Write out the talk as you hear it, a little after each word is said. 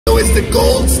is the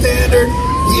gold standard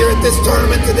here at this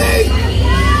tournament today.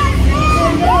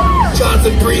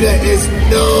 Jonathon Breda is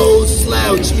no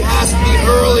slouch. He asked me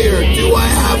earlier, do I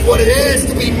have what it takes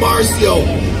to be Marcio?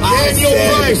 Daniel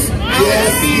Price.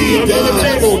 Yes, he does.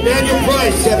 Daniel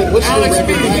Price. Kevin, what's Alex your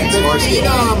record against Marcio?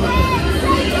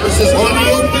 This is on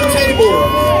the open table.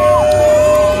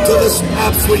 To the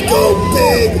snaps we go.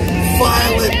 Big,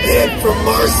 violent hit from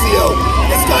Marcio.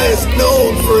 This guy is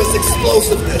known for his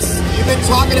explosiveness. You've been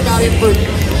talking about him for 2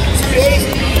 days.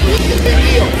 It's a big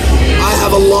deal. I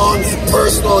have a long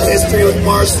personal history with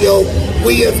Marcio.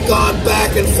 We have gone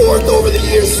back and forth over the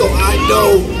years, so I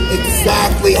know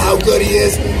exactly how good he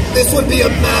is. This would be a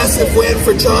massive win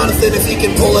for Jonathon if he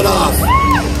can pull it off.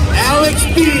 Alex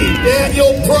B.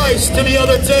 Daniel Price to the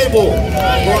other table.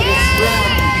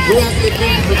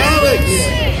 Alex.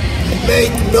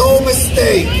 Make no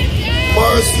mistake,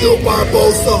 Marcio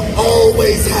Barbosa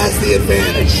always has the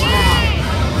advantage.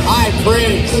 High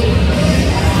praise.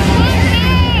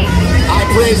 High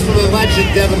praise for the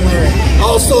legend, Devin Larry.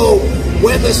 Also,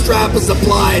 when the strap is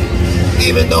applied,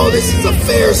 even though this is a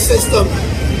fair system,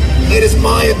 it is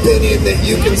my opinion that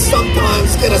you can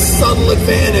sometimes get a subtle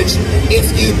advantage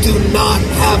if you do not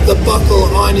have the buckle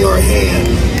on your hand.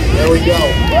 There we go.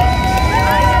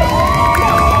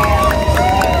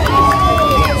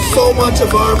 So much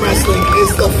of arm wrestling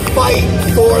is the fight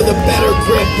for the better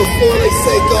grip before they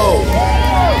say go.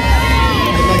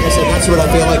 And like I said, that's what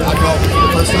I feel like I felt for the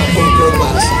first time playing pro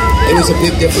class. It was a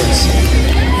big difference.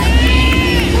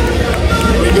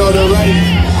 Here we go, they're ready.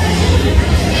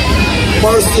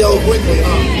 Marcio, quickly,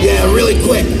 yeah, really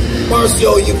quick.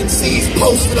 Marcio, you can see he's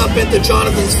posted up into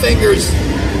Jonathon's fingers.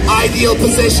 Ideal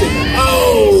position.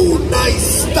 Oh,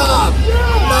 nice stop.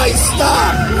 Nice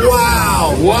stop.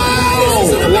 Wow. Wow.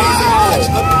 This is an amazing match.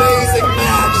 Amazing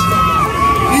match.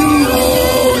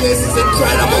 Oh, this is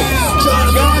incredible.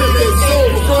 Jonathon is so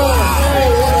strong.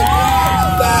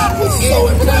 That was so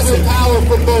impressive. Power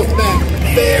from both men.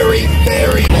 Very,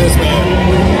 very.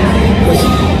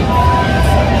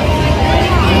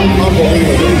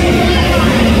 Unbelievable.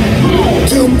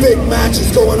 Two big matches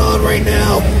going on right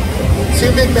now.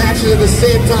 Two big matches at the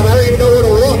same time. I don't even know where to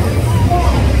look.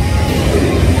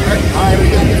 Alright, we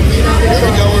got the feet on it. Here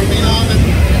we go, we're feet on it.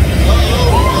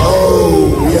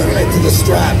 Oh, we are right to the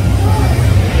strap.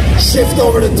 Shift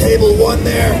over to table one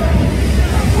there.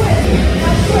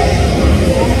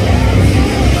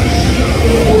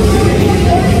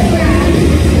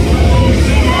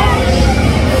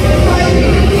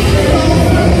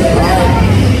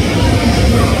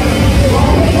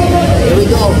 Here we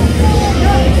go.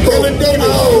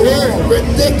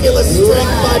 Ridiculous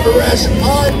strength by Baresh.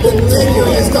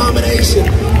 Continuing his domination.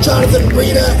 Jonathon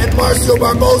Breda and Marcio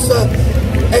Barbosa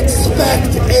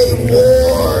expect a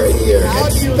war here.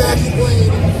 Expect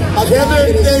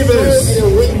Kevin Davis.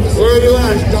 Where are you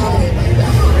at?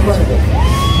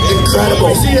 Incredible.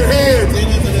 I see your hands.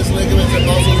 His ligaments and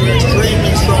muscles are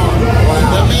extremely strong.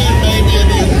 Wow. The man may be in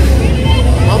the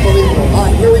Unbelievable.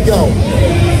 Alright, here we go.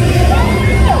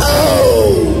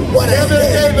 Oh, what a Kevin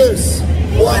hit. Davis.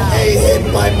 What a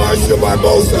hit by Marcio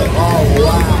Barbosa. Oh,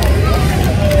 wow.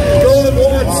 Going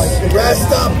once.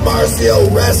 Rest up, Marcio.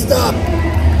 Rest up.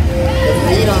 The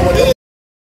feet on what it